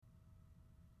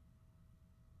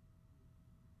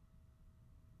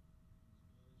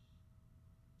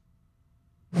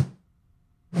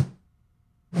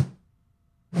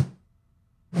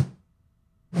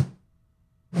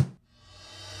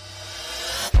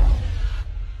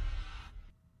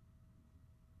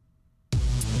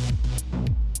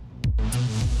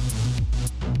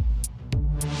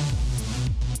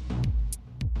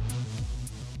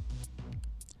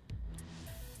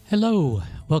Hello,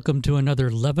 welcome to another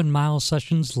 11 Mile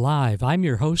Sessions Live. I'm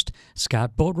your host,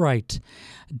 Scott Boatwright.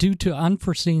 Due to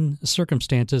unforeseen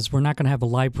circumstances, we're not going to have a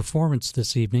live performance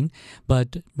this evening,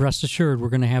 but rest assured we're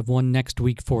going to have one next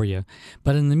week for you.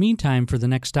 But in the meantime, for the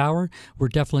next hour, we're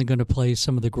definitely going to play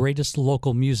some of the greatest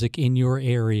local music in your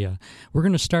area. We're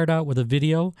going to start out with a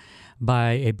video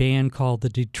by a band called the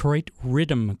Detroit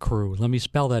Riddim Crew. Let me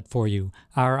spell that for you,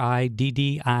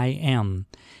 R-I-D-D-I-M.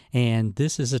 And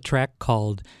this is a track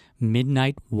called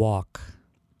Midnight Walk.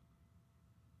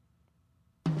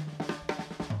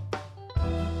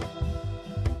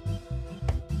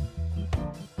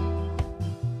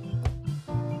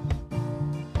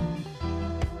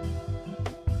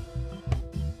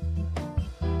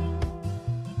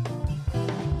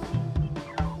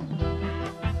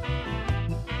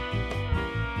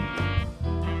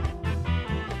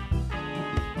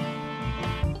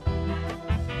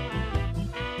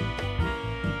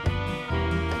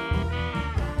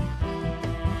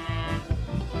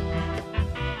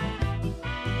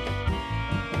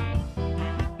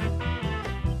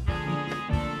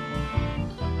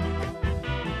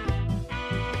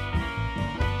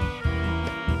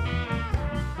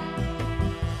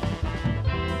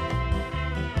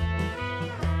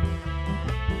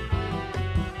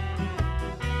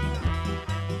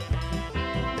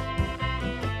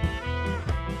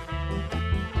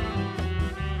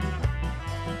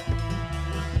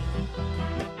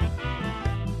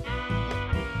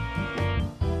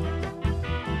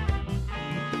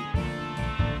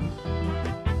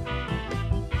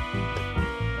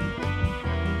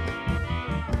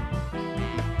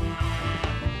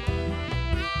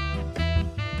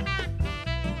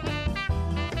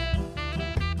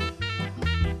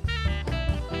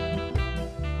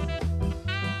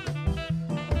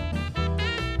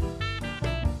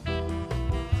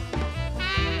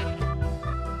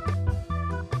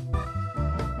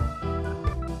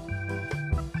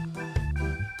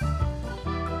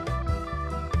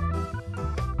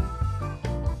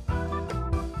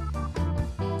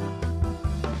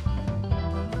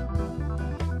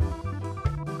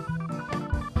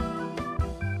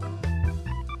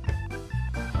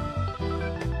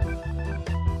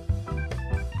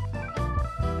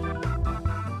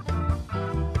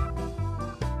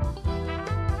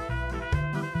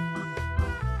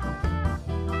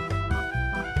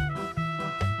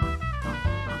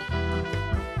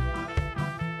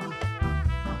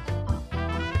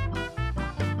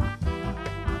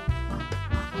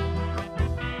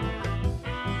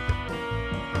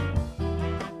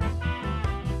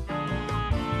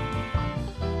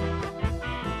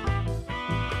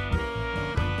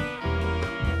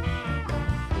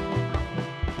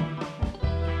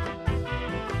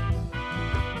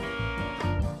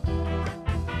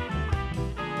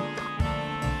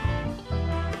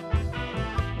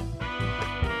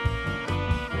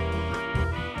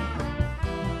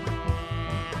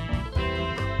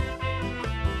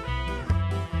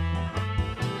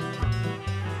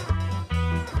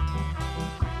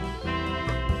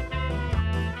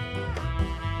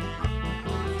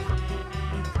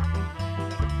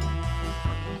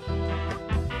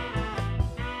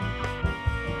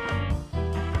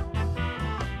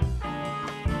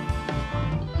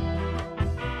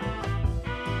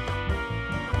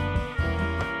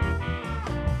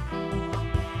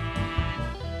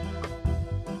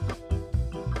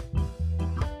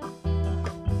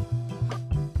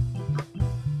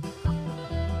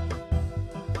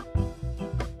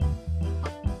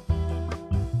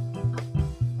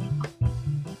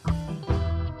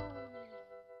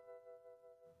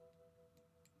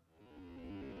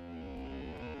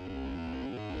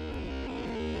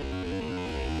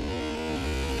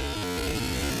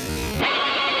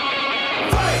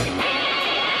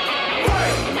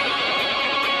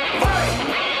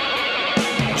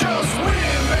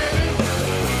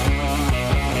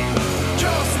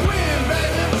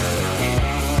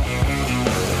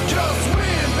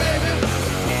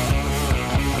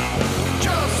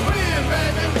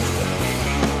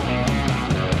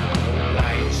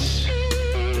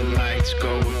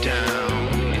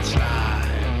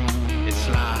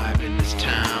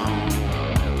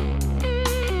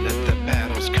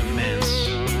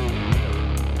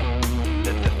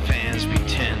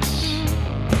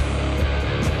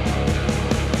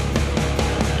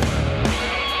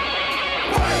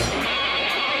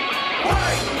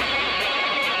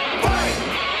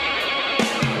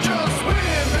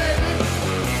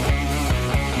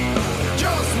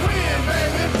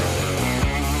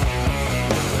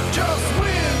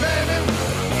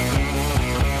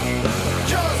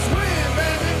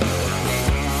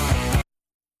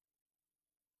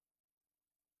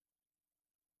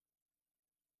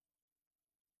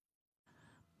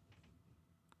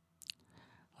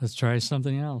 Let's try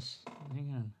something else. Hang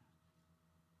on.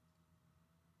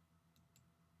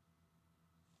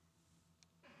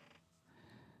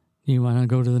 You want to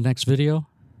go to the next video?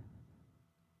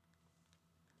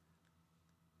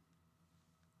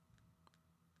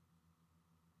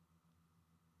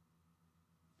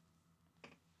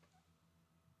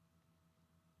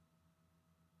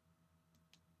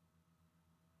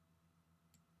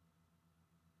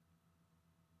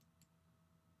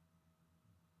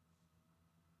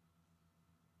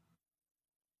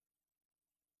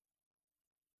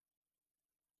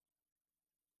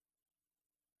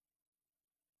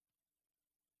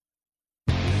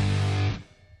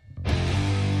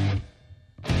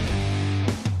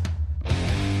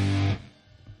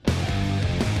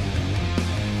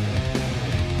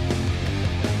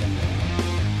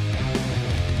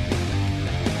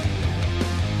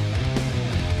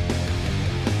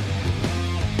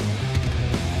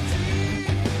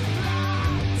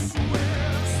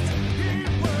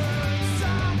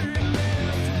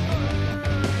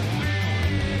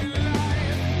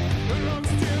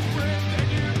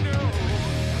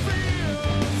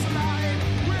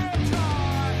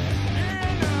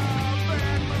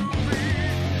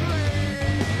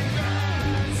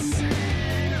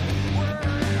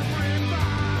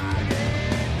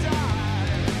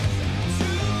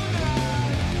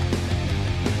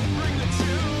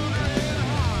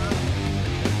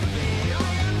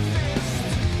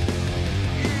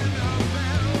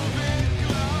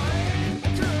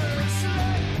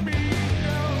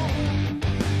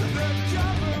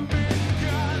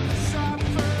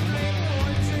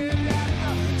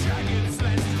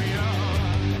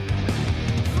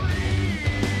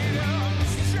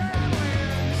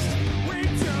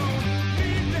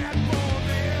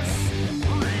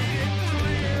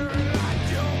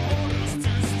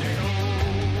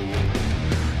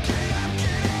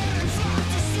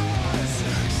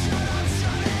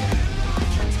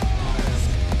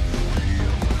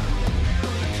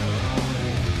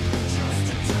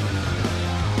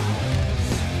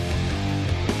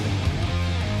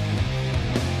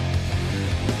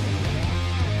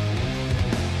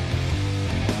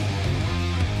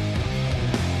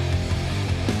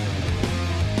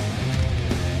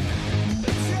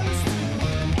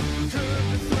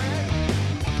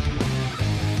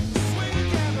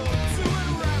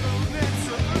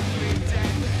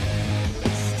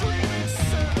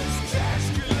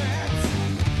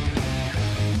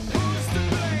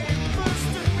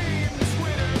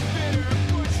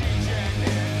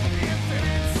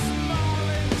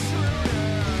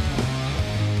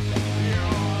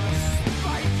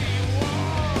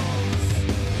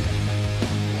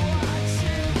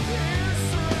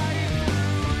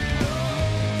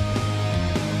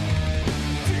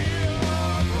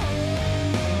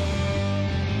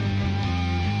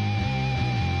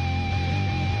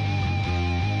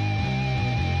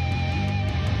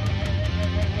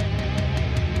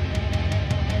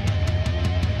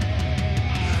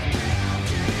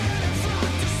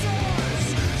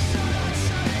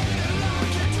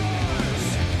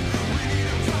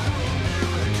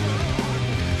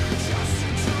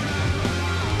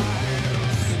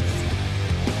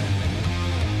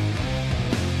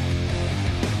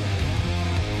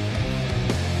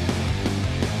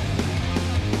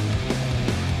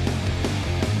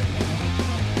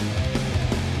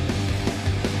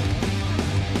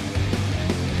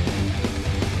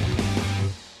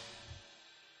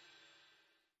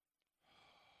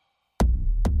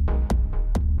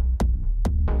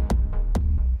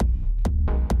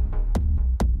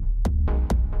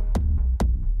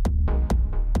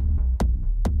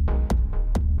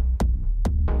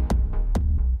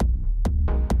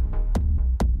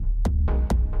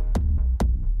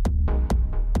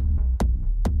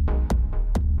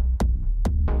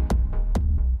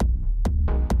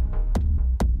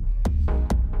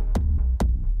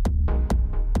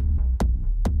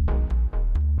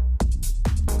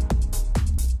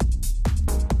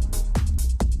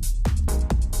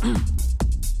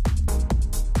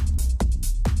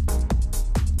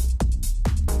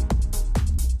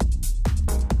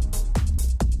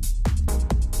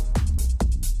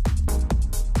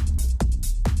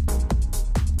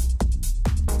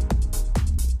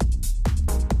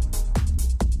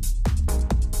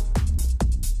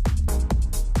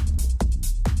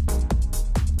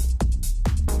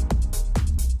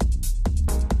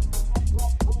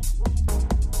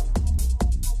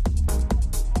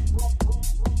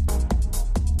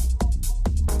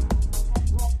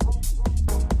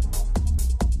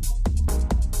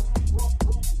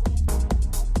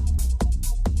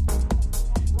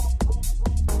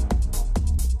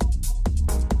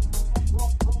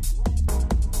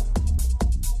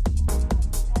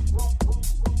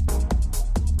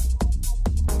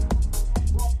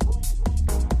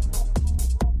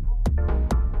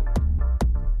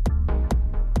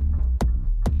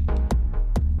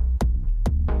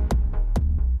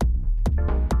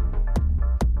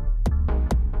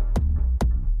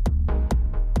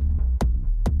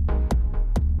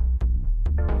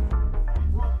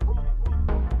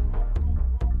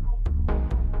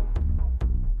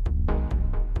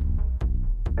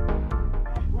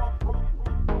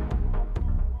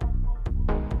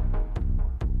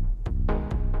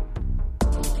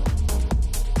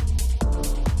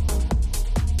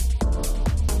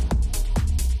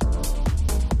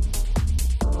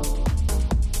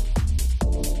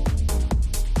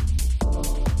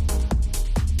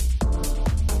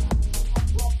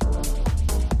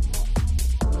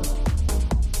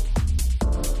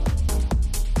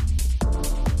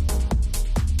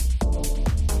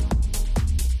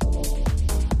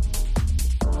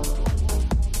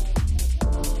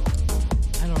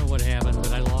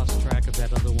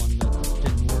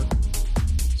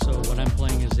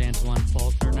 Antoine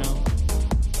Faulkner now.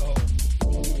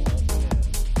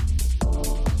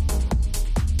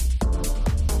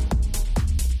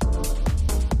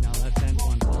 No, that's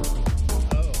Antoine Faulkner.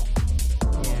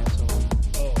 Yeah, so.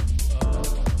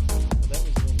 That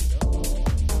was the one we got.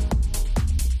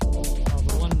 Well,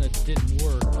 the one that didn't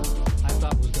work, I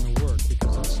thought was going to work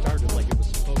because it started like it was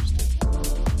supposed to.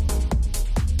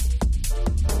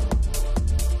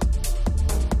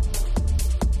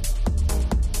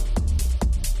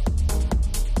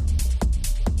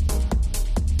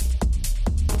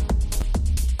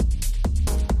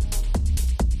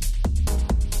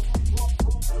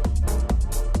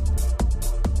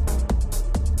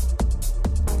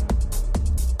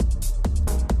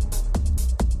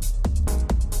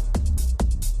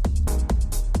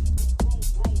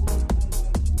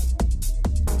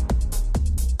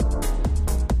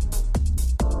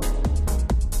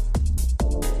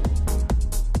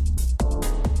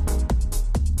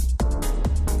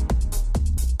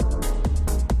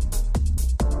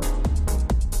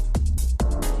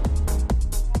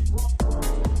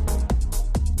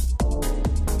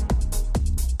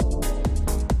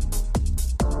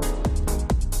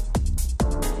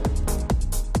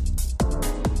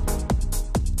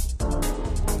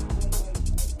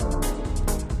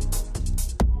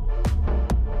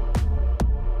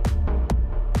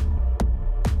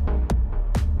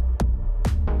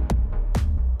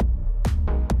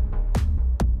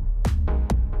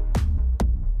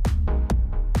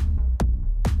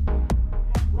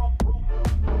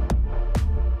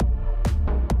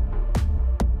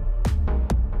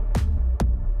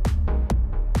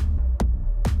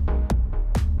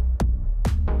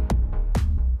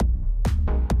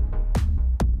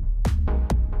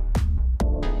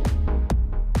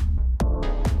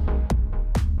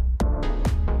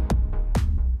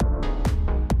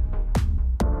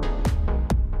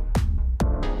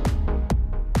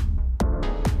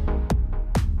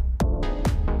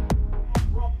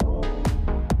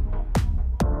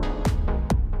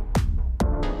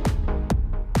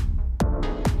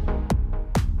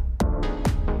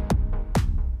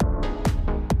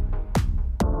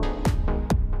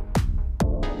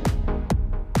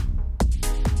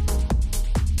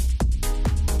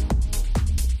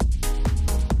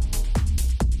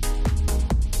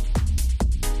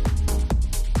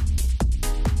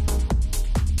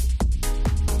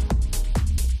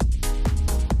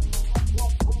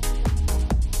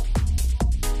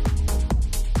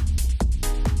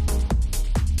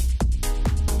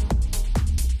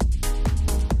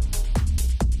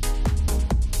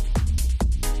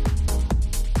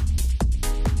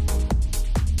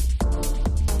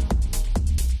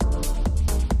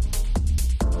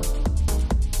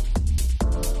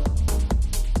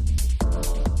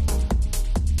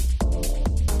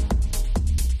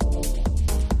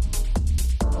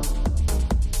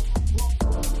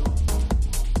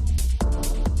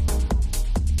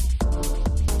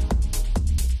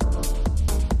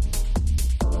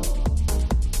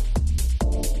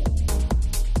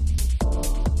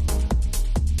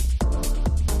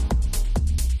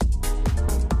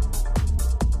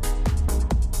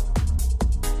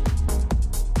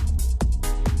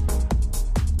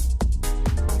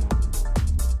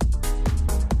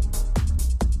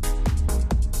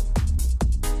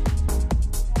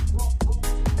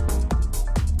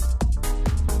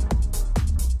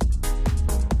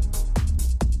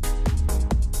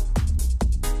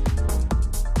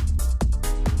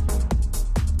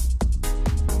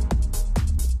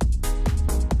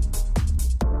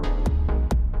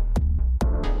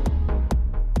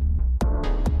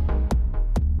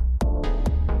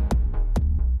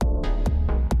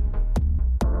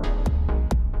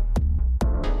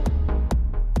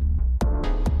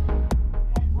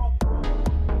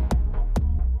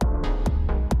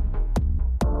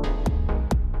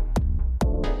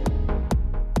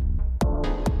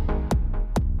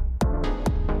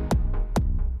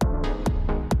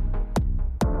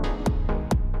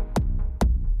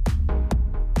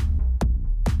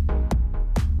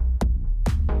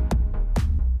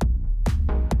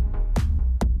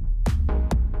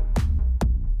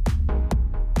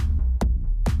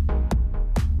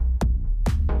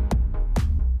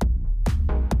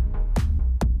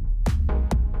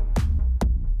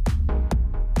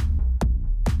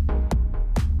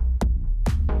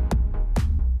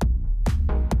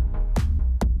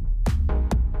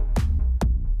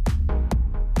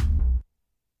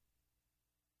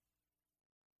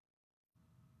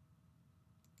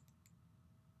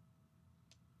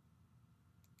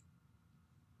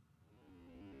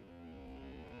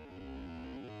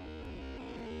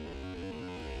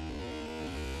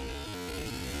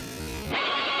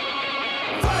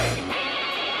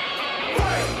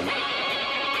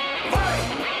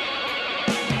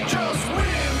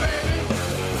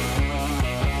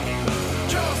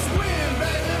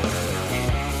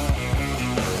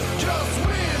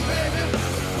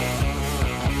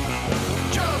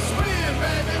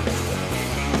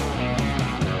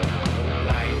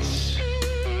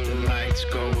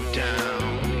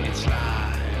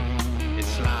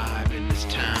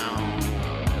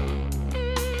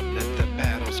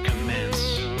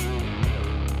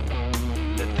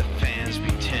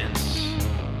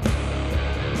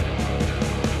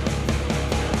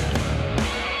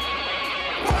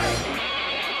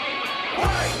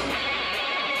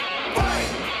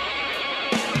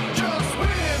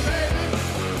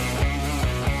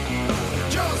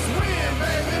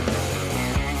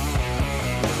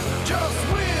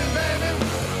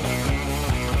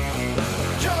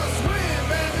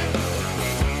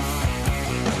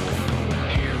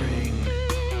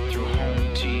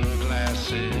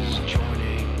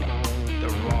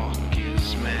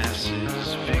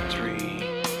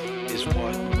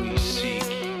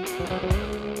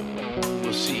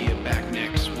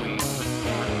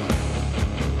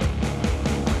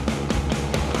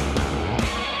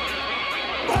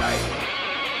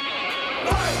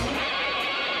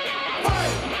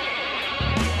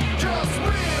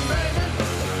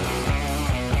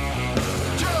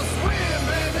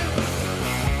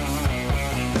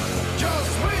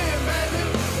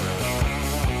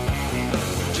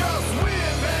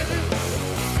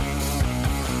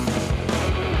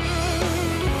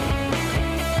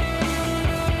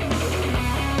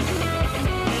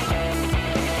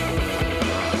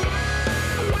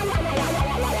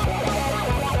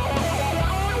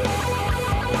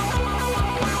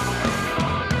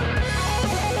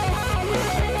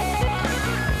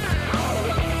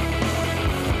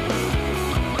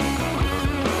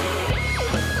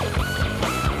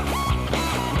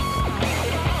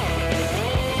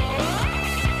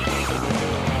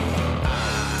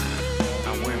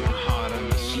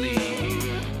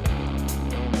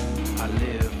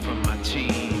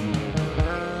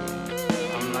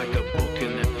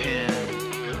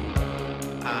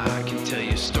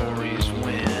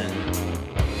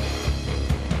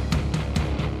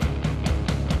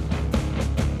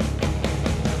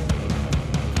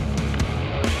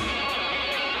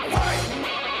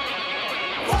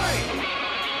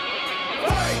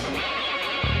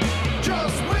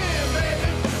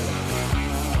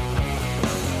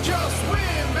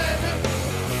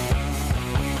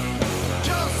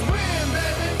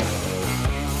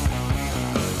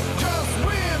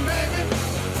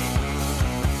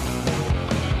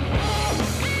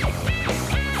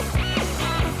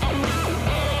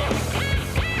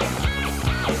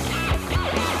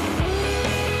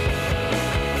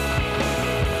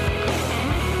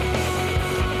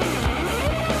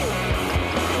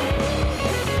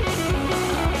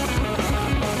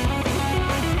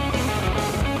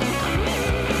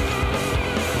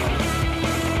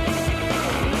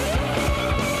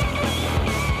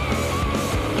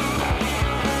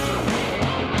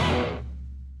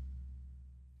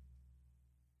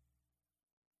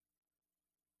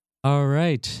 All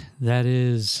right, that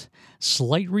is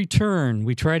Slight Return.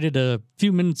 We tried it a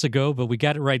few minutes ago, but we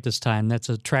got it right this time. That's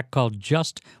a track called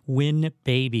Just Win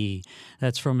Baby.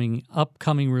 That's from an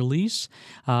upcoming release,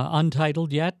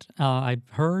 untitled yet, I've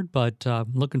heard, but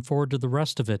looking forward to the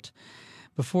rest of it.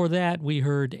 Before that, we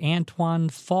heard Antoine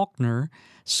Faulkner,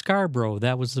 Scarborough.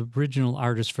 That was the original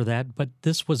artist for that, but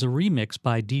this was a remix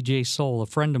by DJ Soul, a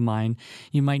friend of mine.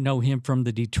 You might know him from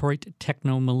the Detroit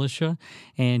Techno Militia,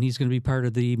 and he's going to be part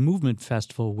of the Movement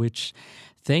Festival, which,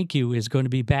 thank you, is going to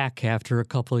be back after a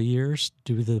couple of years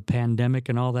due to the pandemic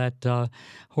and all that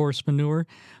horse manure.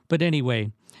 But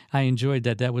anyway, I enjoyed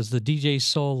that. That was the DJ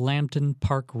Soul Lambton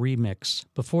Park remix.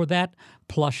 Before that,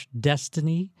 Plush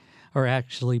Destiny, or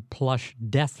actually Plush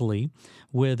Deathly,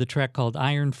 with a track called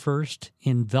Iron First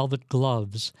in Velvet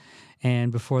Gloves.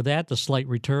 And before that, the Slight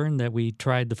Return that we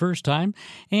tried the first time.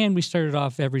 And we started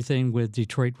off everything with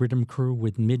Detroit Rhythm Crew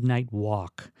with Midnight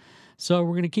Walk. So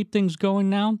we're going to keep things going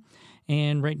now.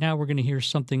 And right now we're going to hear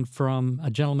something from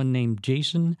a gentleman named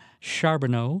Jason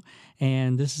Charbonneau.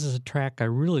 And this is a track I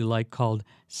really like called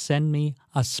Send Me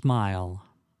a Smile.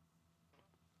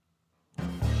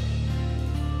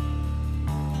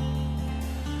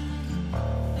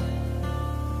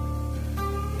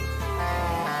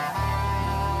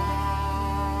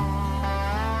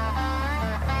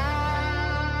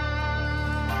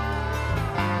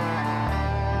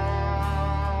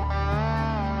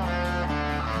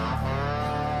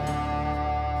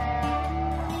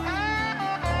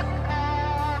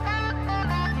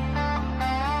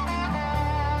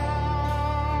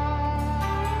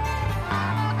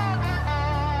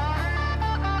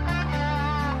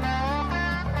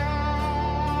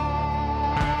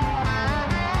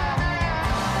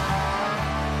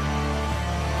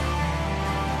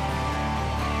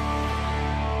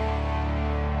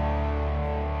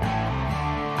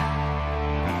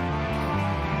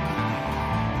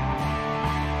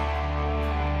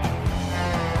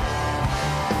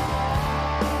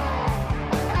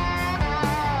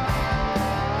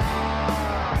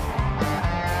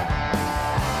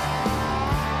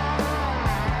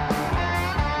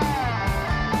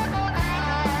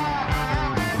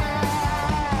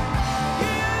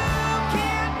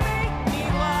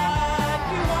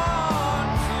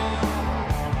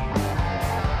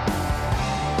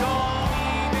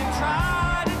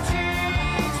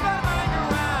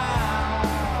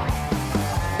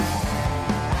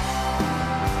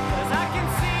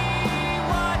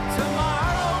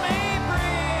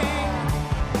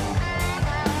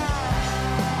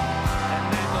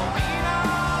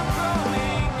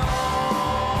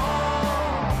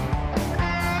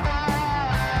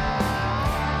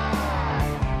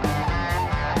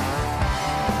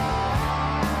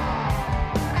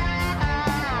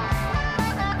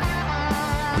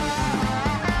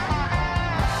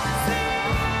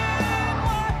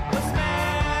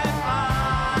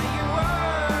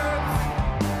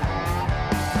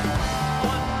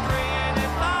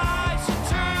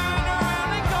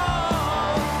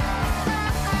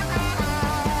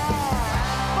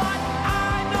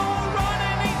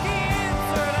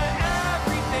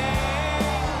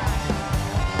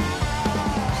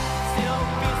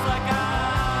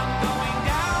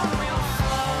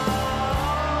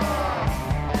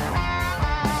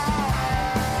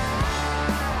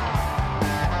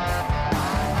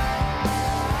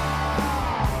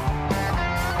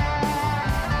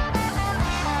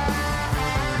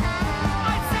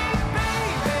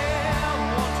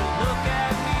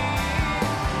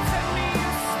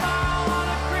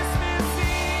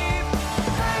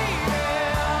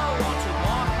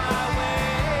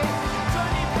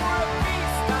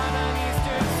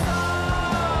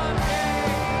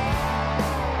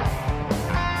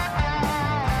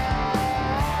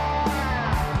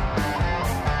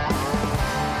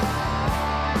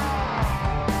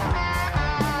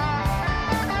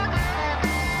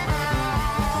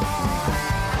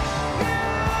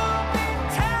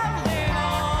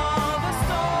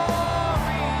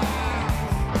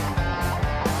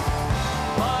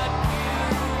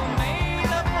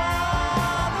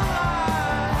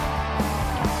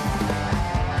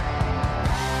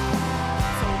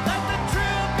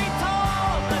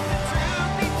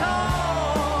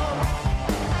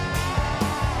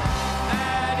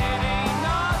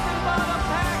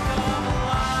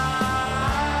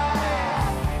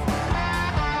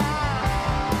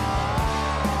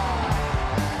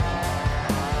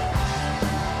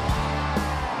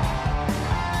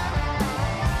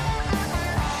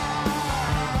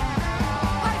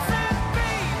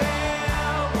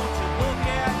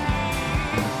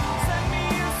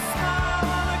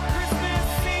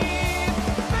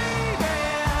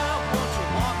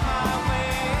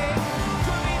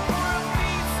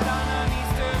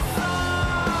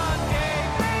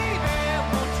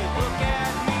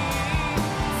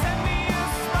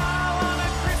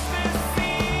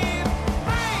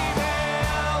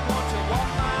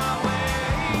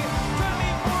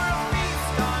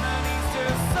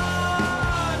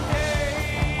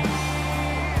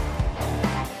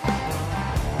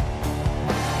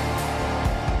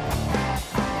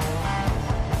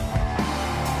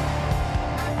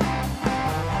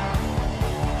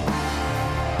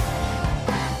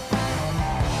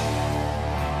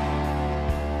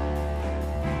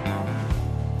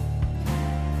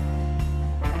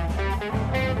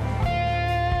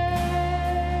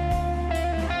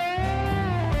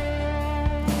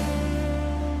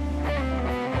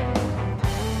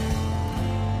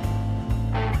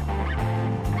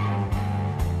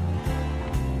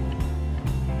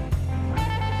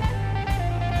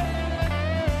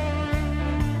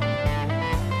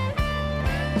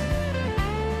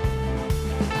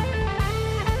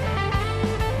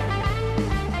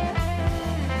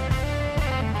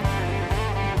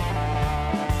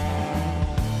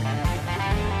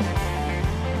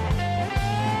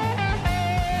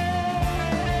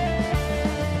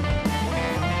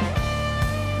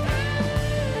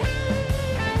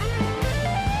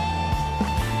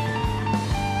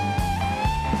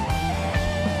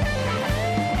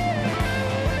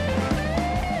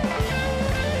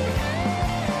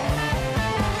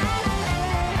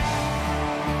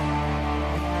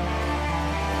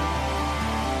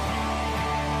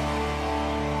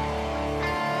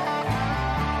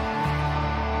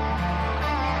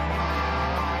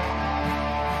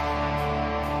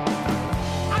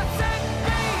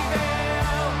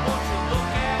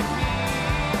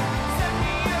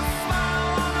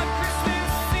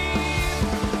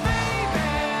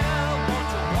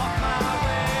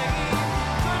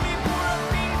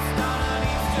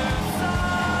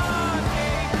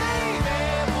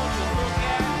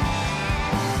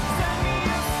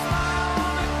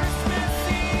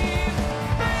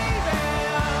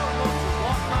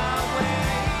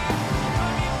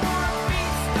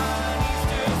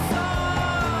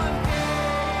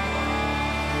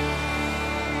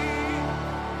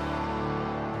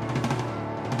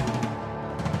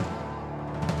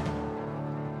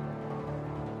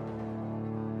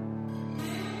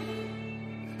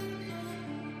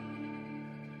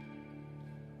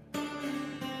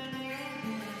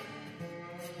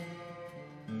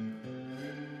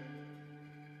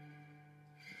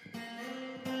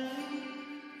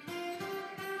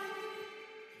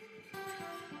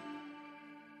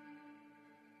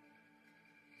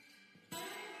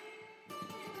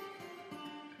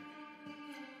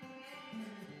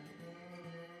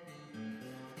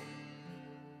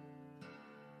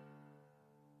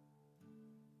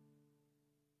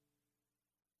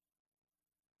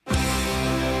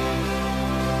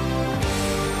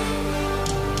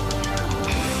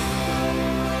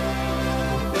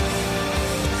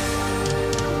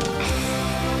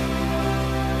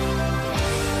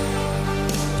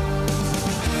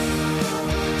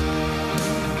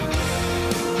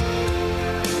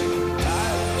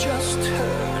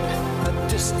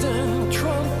 distant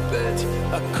trumpet,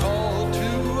 a call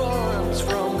to arms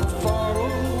from far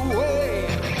away.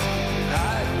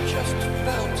 I just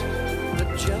felt the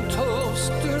gentle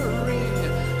stirring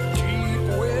deep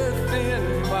within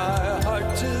my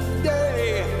heart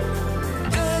today.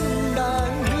 And I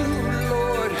knew,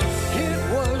 Lord, it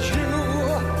was you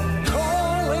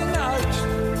calling out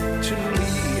to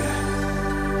me.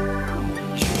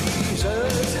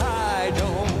 Jesus, I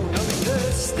don't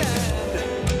understand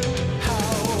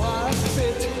how I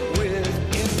fit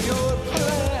within your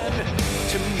plan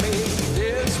to make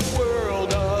this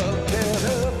world a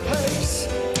better place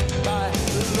by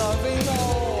loving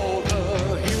all the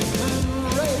human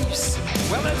race.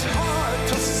 Well, it's hard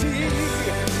to see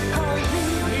how you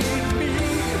need me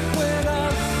when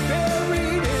I'm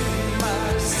buried in my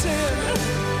sin.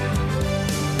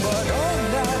 But on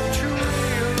that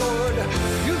tree, Lord,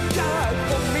 you died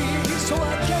for me, so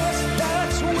I guess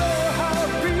that's where I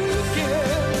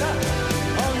begin.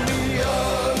 On the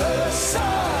other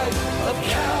side of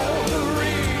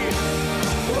Calvary,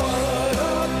 what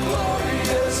a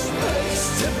glorious place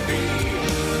to be.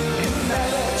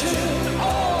 Imagine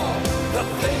all the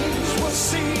things we'll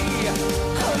see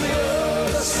on the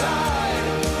other side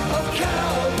of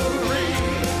Calvary.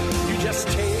 You just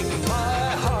take my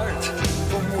heart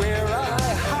from where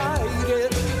I hide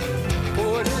it,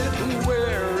 put it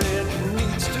where it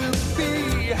needs to be.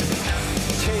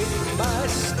 Take my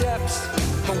steps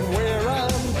from where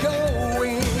I'm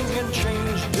going and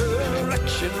change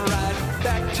direction right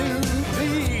back to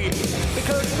thee.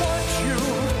 Because what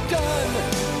you've done,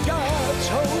 God's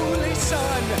holy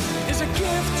Son, is a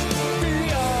gift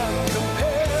beyond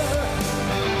compare.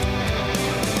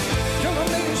 Your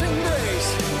amazing grace,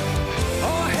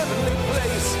 our heavenly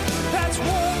place, that's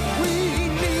what we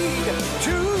need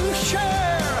to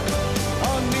share.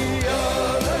 On the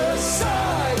other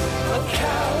side of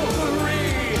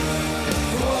Calvary,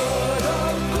 what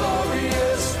a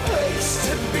glorious place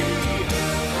to be.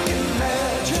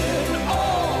 Imagine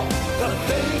all the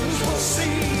things we'll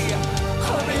see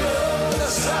on the other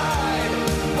side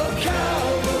of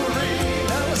Calvary.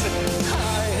 Now listen,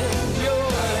 I am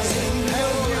yours and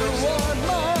you are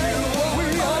mine. We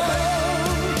are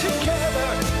bound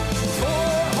together for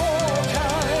all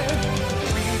time.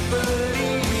 We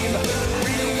believe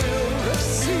we will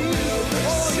receive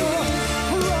all your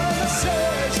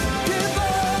promises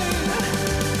divine.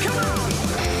 Come on.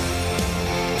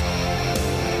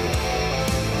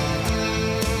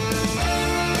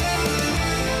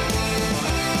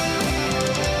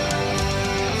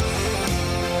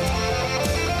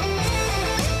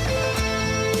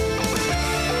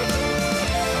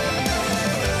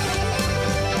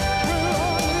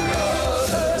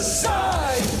 Other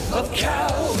side of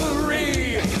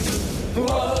Calvary,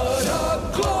 what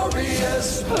a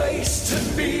glorious place to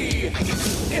be.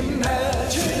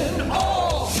 Imagine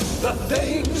all the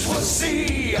things we'll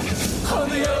see on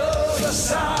the other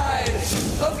side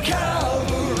of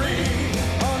Calvary.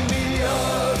 On the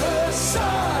other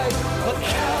side of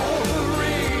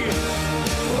Calvary,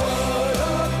 what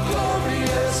a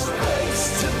glorious place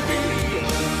to be.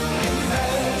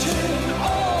 Imagine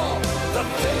all the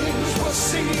things we'll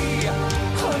see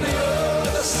on the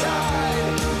other side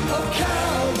of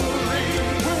Calvary.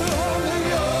 We're on the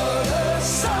other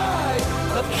side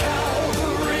of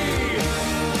Calvary.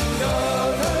 The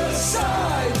other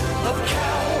side of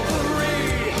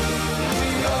Calvary.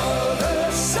 The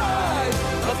other side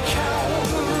of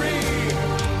Calvary.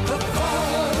 The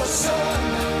Father, Son,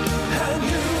 and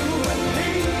you and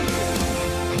me.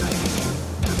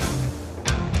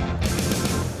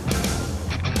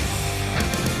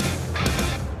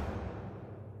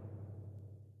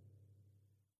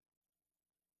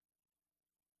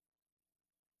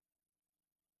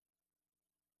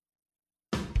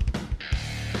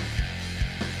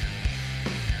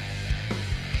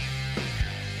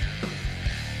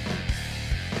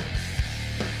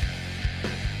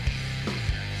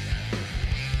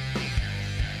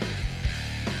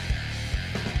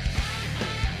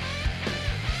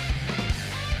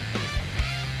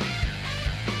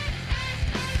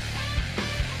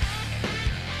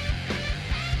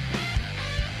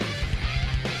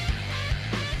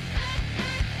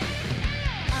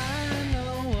 I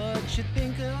know what you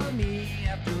think of me.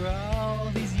 After all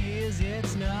these years,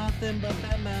 it's nothing but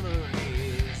the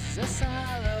memories.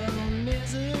 Asylum,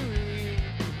 misery,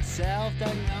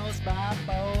 self-diagnosed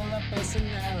bipolar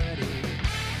personality.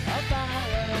 A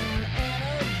violent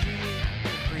energy,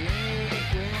 created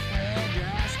quickly,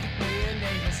 drastically, and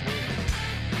dangerously.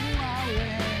 You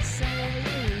always say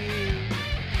you leave,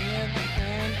 in the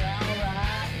end,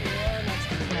 alright, yeah, next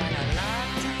to la la la.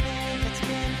 It's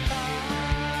been fun.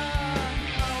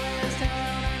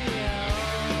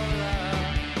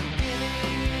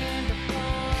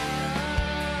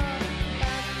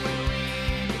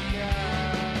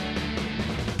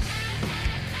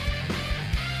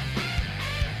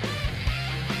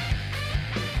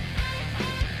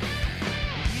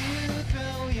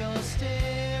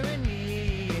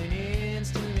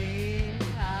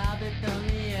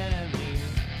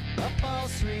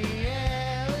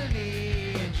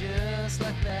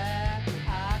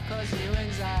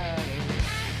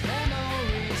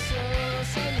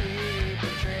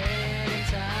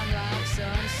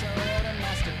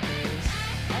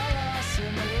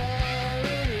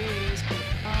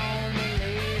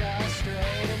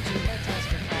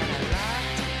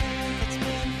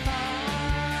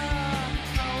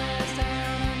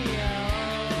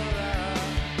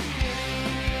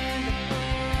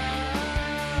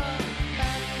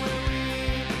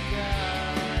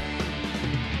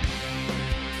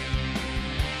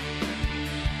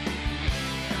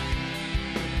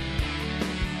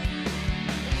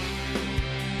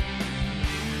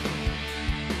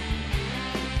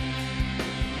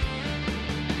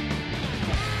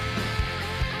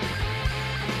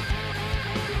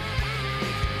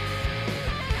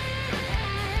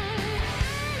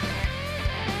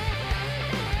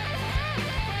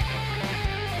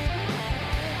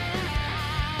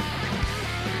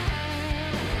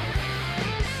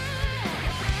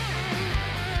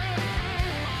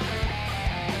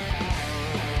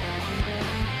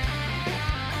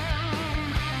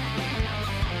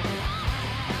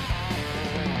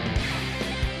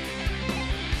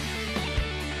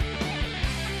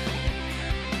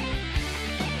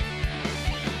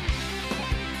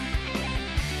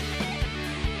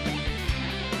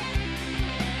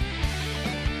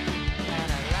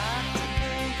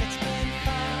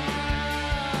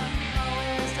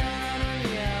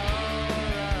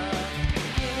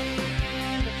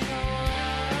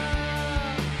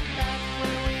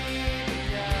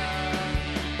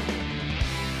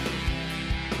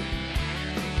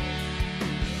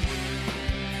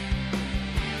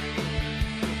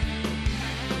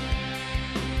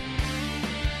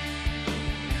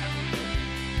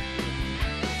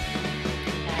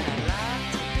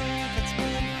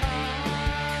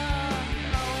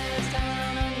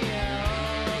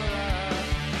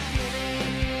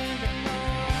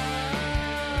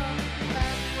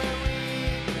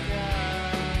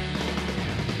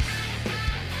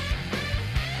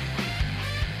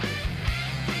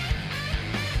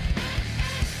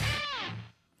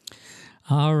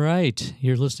 All right,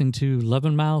 you're listening to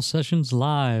 11 Mile Sessions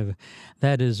Live.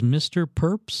 That is Mr.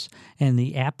 Perps and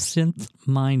the Absinthe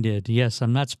Minded. Yes,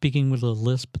 I'm not speaking with a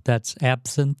lisp. That's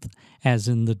absinthe, as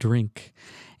in the drink.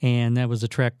 And that was a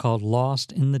track called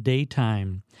Lost in the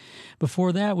Daytime.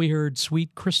 Before that, we heard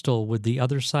Sweet Crystal with The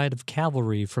Other Side of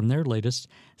Cavalry from their latest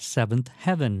Seventh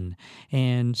Heaven.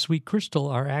 And Sweet Crystal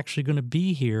are actually going to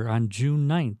be here on June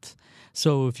 9th.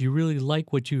 So if you really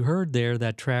like what you heard there,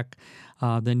 that track,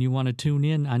 then you want to tune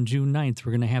in on June 9th.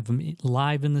 We're going to have them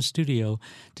live in the studio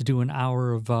to do an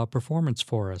hour of performance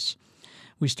for us.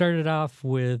 We started off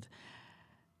with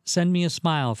Send Me a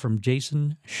Smile from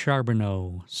Jason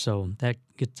Charbonneau. So that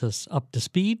gets us up to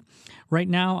speed. Right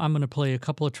now, I'm going to play a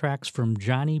couple of tracks from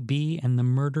Johnny B. and the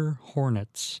Murder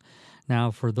Hornets.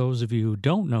 Now, for those of you who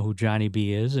don't know who Johnny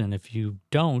B. is, and if you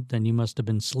don't, then you must have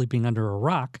been sleeping under a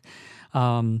rock.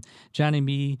 Johnny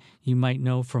B. you might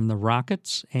know from the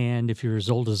Rockets, and if you're as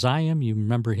old as I am, you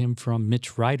remember him from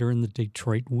Mitch Ryder and the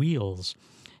Detroit Wheels.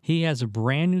 He has a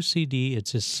brand new CD.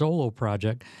 It's his solo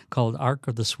project called Arc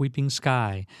of the Sweeping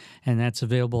Sky, and that's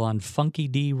available on Funky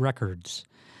D Records.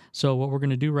 So what we're going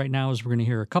to do right now is we're going to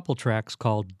hear a couple tracks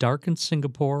called Dark in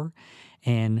Singapore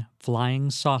and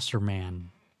Flying Saucer Man.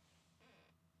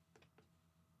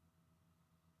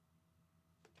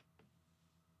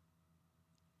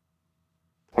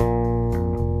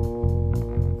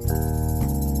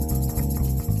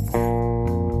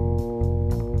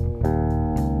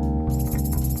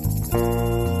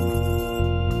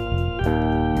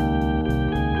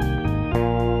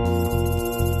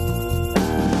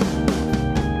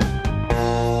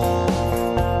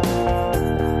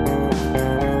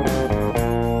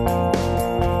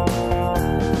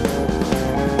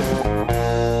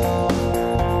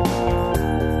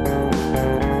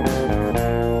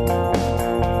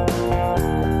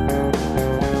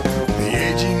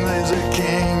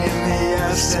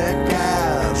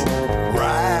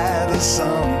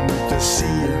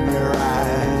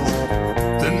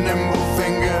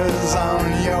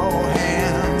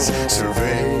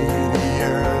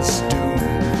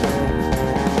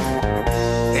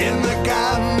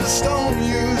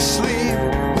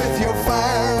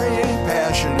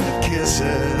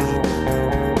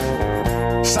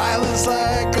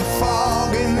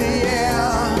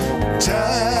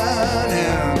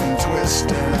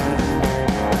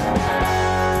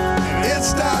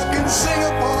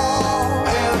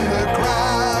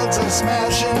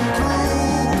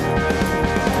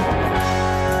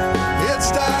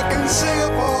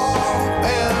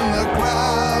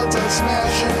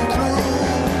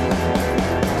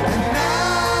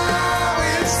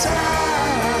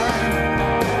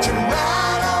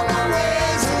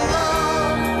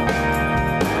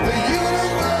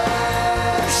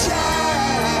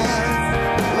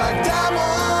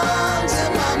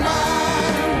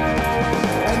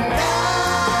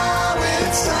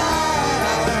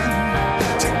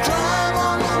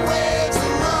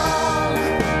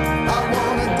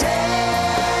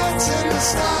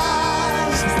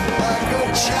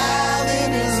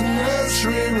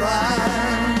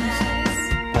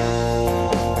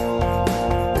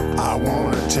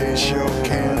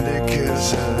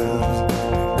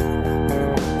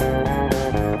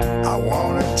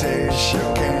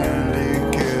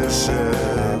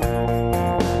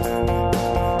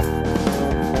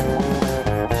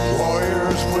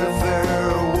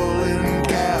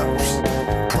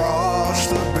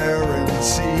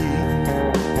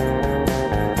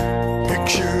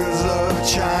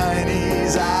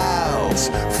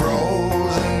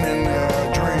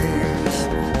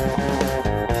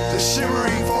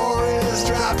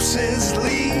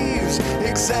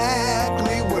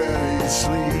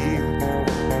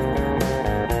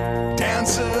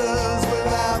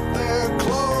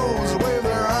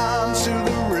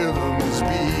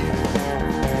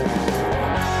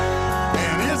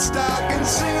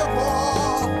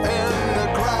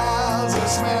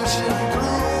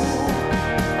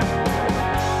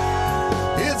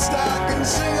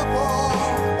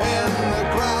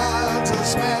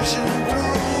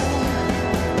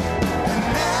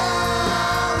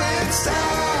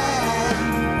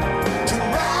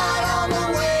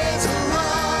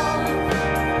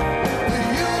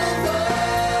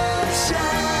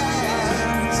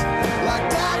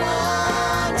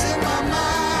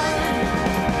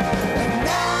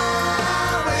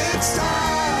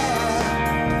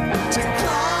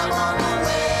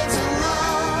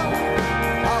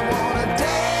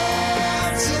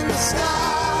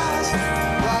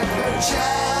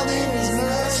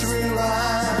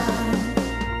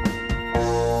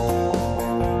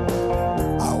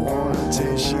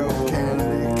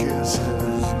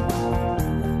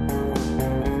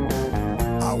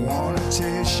 wanna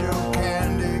taste your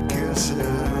candy kisses.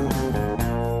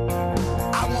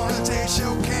 I wanna taste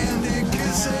your candy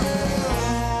kisses.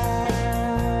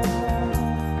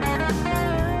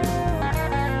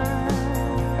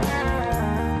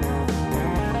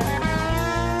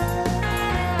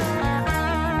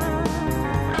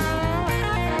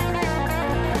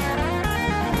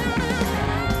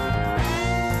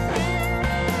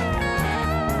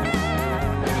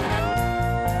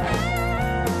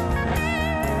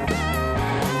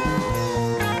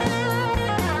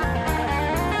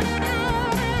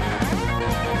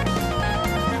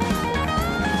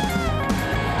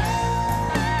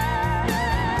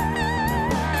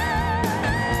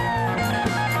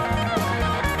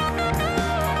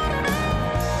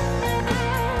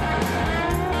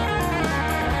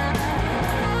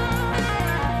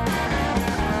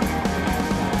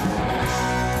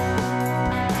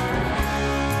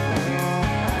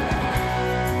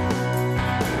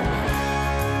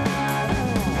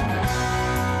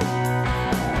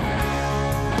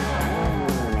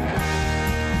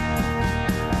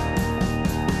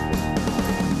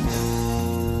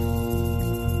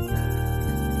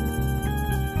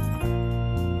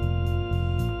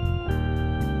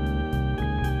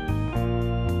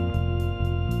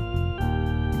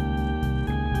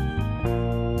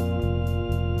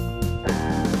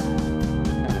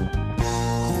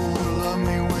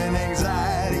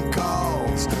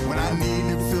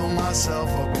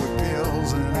 Myself up with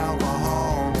pills and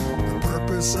alcohol. The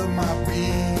purpose of my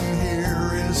being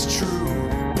here is true,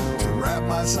 to wrap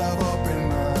myself up in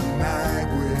the night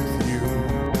with you.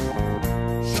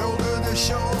 Shoulder to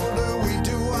shoulder we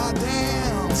do our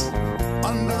dance,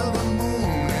 under the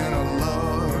moon in a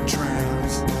love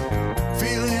trance.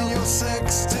 Feeling your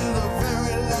sex to the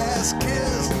very last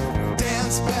kiss.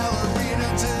 Dance ballerina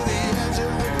to the edge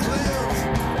of the cliff.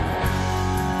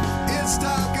 It's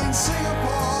dark in Singapore,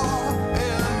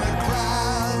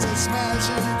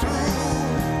 smashing through.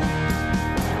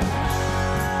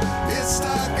 It's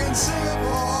dark in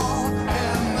Singapore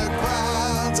and the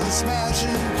crowds are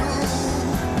smashing through.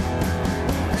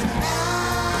 And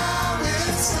now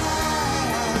it's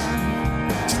time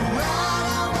to ride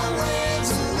on the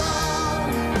waves of love.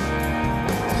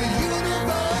 The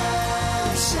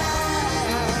universe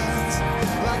shines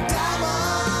like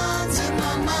diamonds in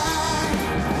my mind.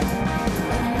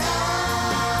 And now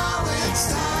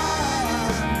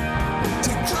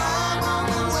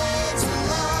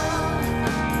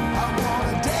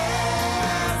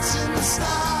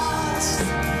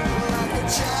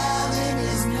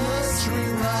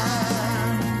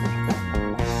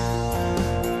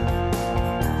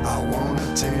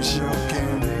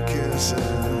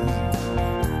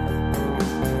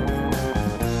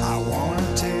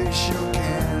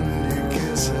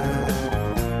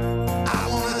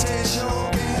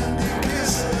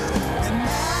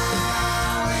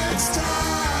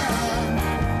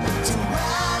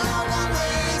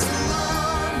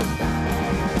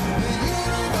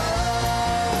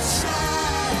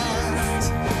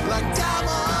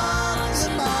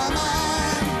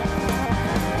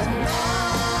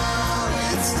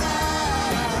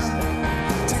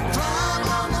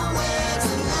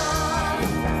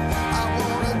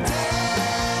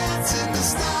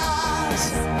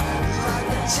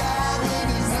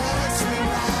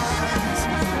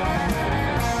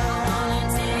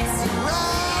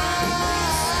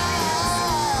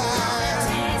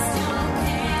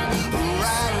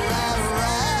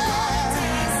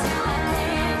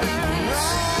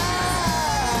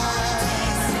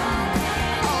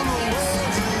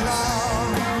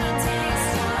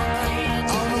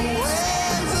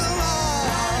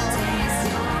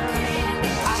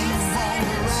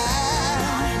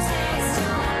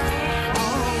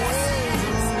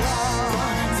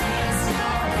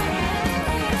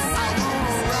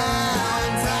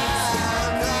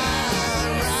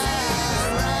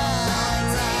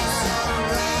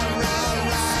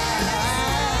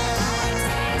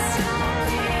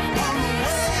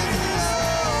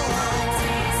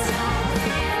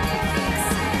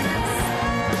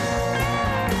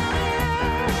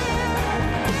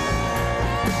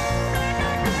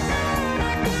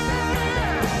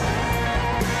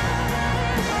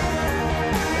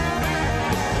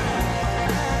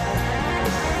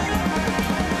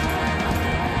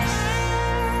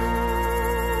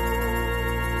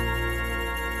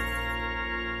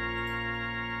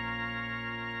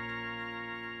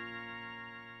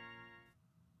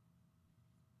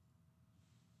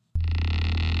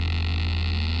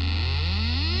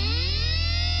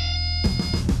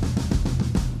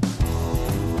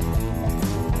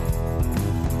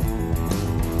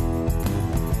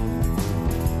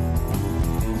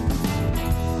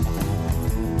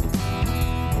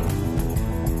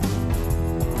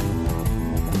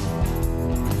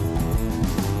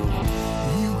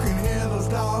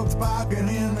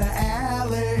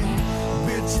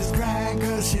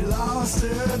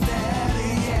Master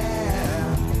Daddy,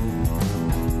 yeah.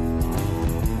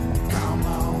 Come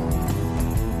on.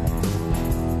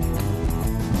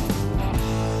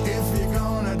 If you're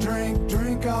gonna drink,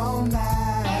 drink all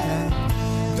night.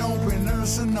 Don't be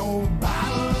nursing no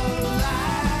bottle of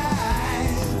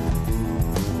light.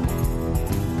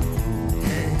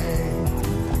 Hey, hey.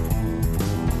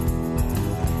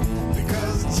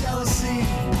 Because jealousy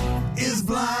is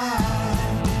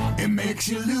blind. It makes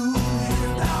you lose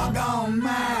your doggone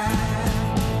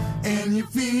mind. And you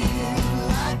feel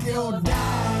like you're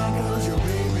dying 'cause your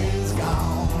baby's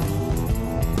gone.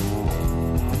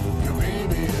 Your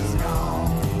baby is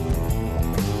gone.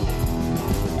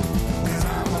 'Cause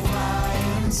I'm a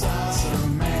flying saucer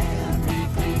man. Beep,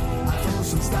 beep. I throw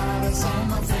some stardust on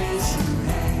my face and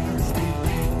hands. Beep,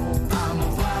 beep. I'm a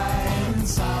flying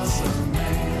saucer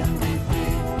man. Beep,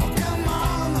 beep. Oh, come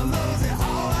on, I love you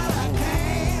all that I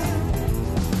can.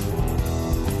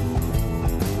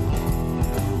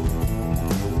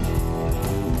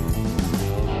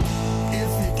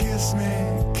 If you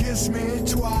kiss me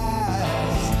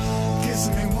twice. Kiss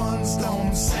me once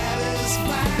don't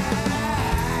satisfy.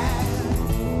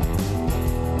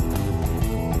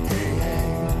 Hey, hey.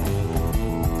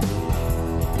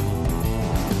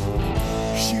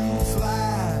 Shoot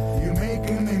fly, you're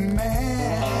making me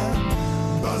mad.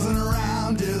 Buzzing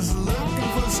around just looking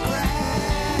for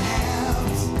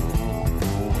scraps.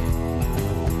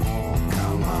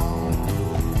 Come on.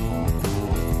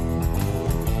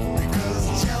 Because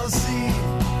jealousy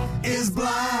is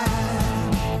blind.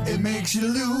 It makes you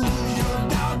lose your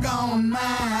doggone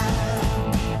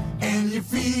mind. And you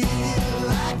feel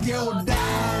like you're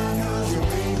dying 'cause your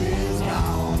baby's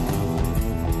gone.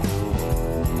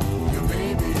 Your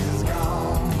baby is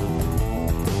gone.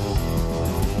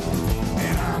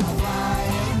 And I'm a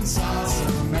flying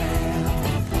saucer man.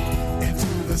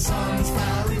 Into the sun's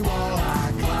fiery wall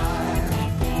I climb.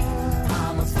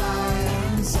 I'm a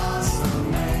flying saucer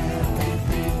man. Beep,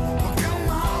 beep. Well, come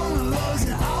on, I love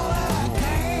you all that I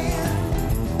can.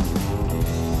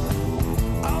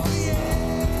 Oh, yeah.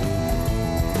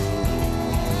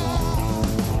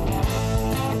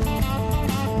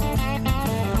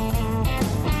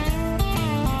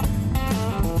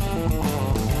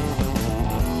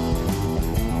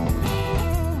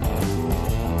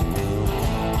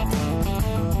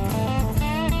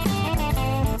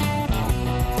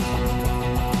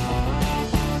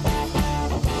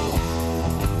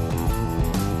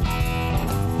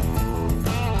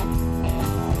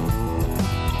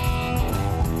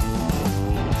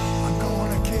 I'm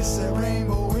gonna kiss that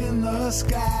rainbow in the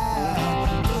sky,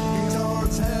 looking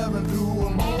towards heaven through a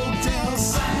motel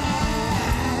sign.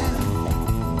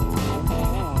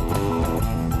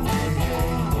 Hey,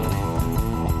 hey.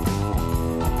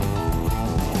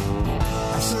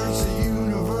 I search the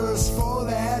universe for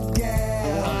that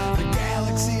gal. The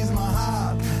galaxy's my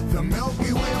heart, the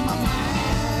Milky Way my mind.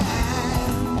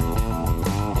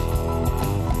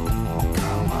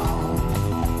 Come on.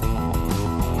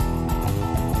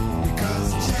 Because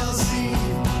jealousy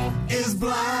is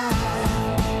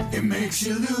blind. It makes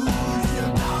you lose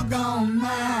your doggone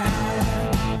mind.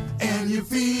 And you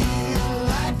feel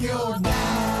like you're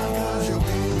dying 'cause your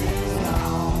baby's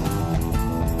gone.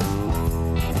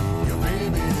 Your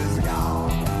baby is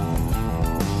gone.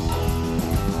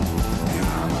 And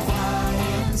I'm a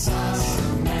flying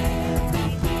saucer man.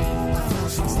 I throw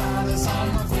some stardust on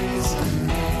my face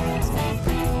and hands.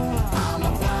 I'm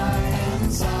a flying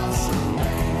saucer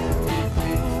man.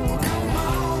 Well, come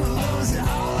on, I love you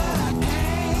all that I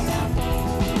can.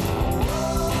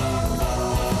 Whoa,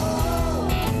 whoa,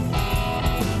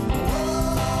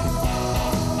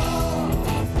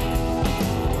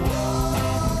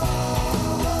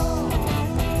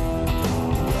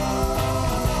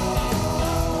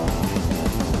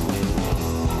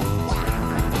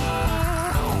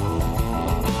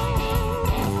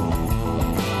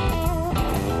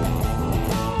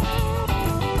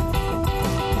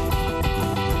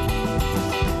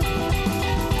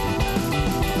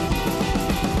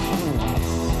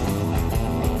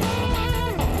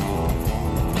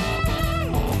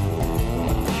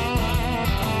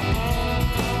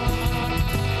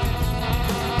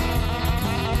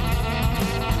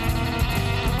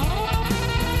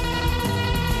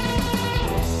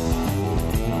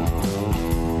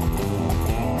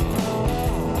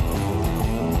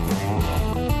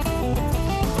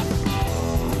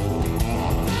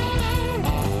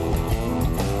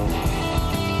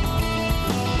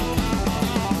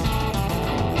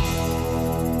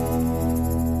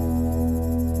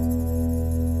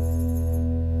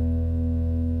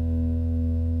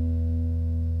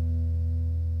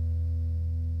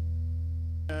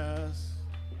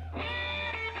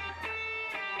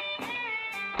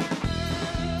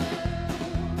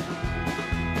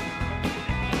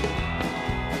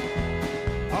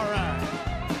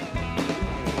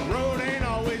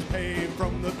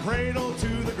 cradle to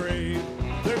the grave.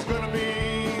 There's gonna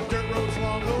be dirt roads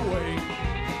along the way.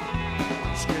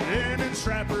 Just get in and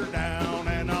strap her down,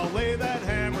 and I'll lay that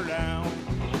hammer down.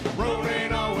 Road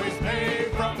ain't always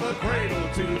paved from the cradle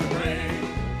to the grave.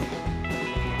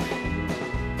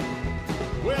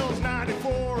 Well, it's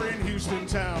 94 in Houston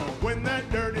town. When that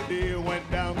dirty deal went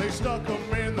down, they stuck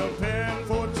him in the pen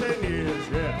for 10 years,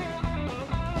 yeah.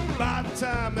 By the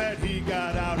time that he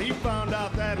got out, he found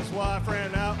out that his wife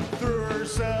ran out, threw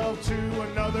herself to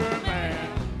another man.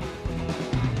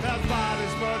 That fight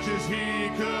as much as he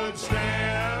could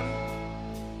stand.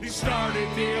 He started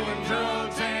dealing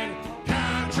drugs and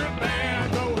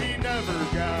contraband. Though he never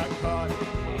got caught,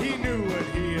 he knew what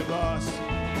he had lost.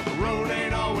 The road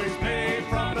ain't always paved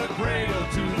from the cradle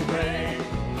to the grave.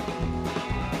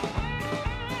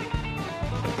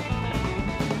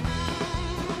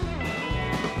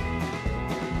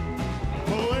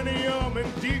 Millennium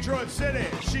in Detroit City,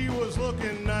 she was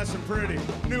looking nice and pretty.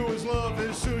 Knew his love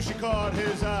as soon as she caught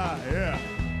his eye, yeah.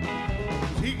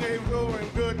 He gave going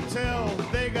good to tell.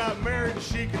 They got married and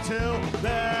she could tell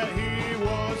that he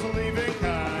was leaving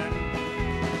kind.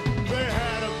 They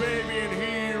had a baby and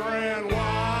he ran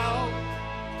wild.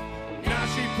 Now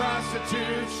she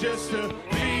prostitutes just to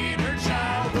feed her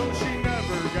child. Though she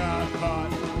never got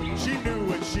caught, she knew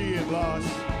what she had lost.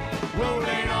 Road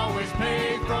ain't always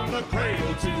paved from the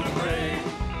cradle to the grave.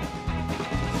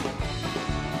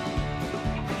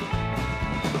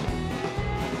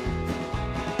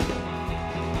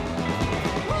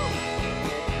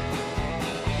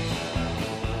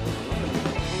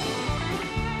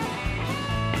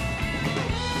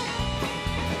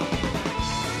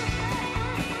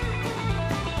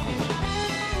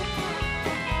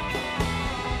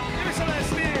 Give me some of that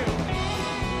steel.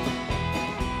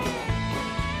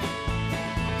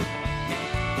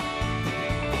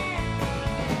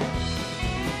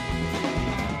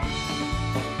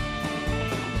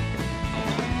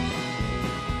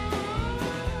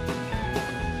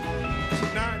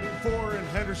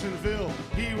 Hendersonville,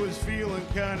 he was feeling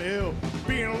kinda ill,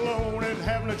 being alone and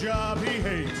having a job he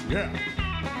hates, yeah.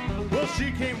 Well,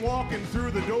 she came walking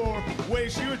through the door, way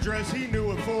she was dressed he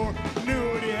knew it for,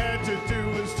 knew what he had to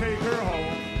do was take her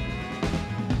home.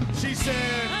 She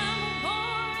said, I'm a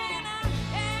boy and I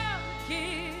am a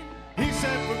kid. He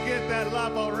said, forget that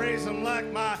life, I'll raise him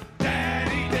like my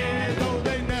daddy did. Though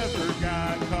they never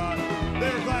got caught,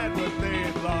 they're glad what they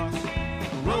had lost.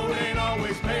 Road ain't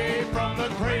always paved from the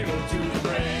cradle to the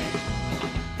grave.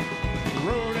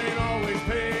 Road ain't always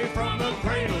paved from the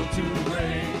cradle to the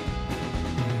grave.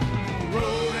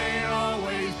 Road ain't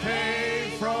always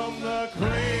paved from the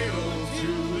cradle to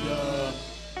the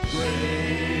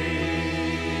grave.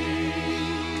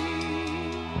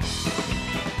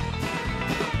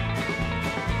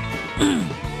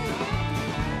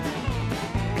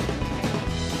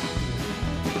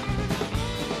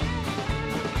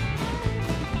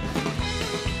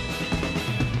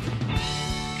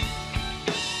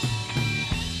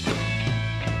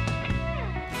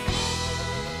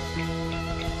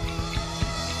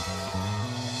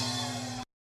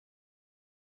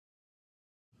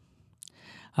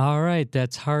 All right,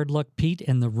 that's Hard Luck Pete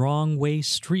and the Wrong Way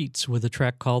Streets with a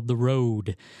track called The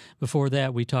Road. Before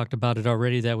that, we talked about it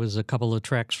already. That was a couple of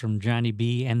tracks from Johnny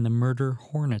B. and the Murder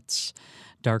Hornets,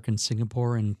 Dark in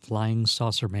Singapore and Flying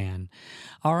Saucer Man.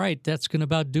 All right, that's going to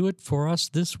about do it for us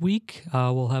this week.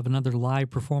 We'll have another live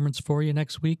performance for you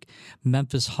next week,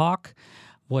 Memphis Hawk.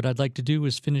 What I'd like to do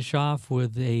is finish off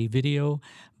with a video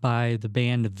by the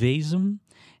band Vasum,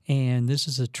 and this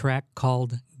is a track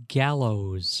called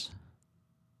Gallows.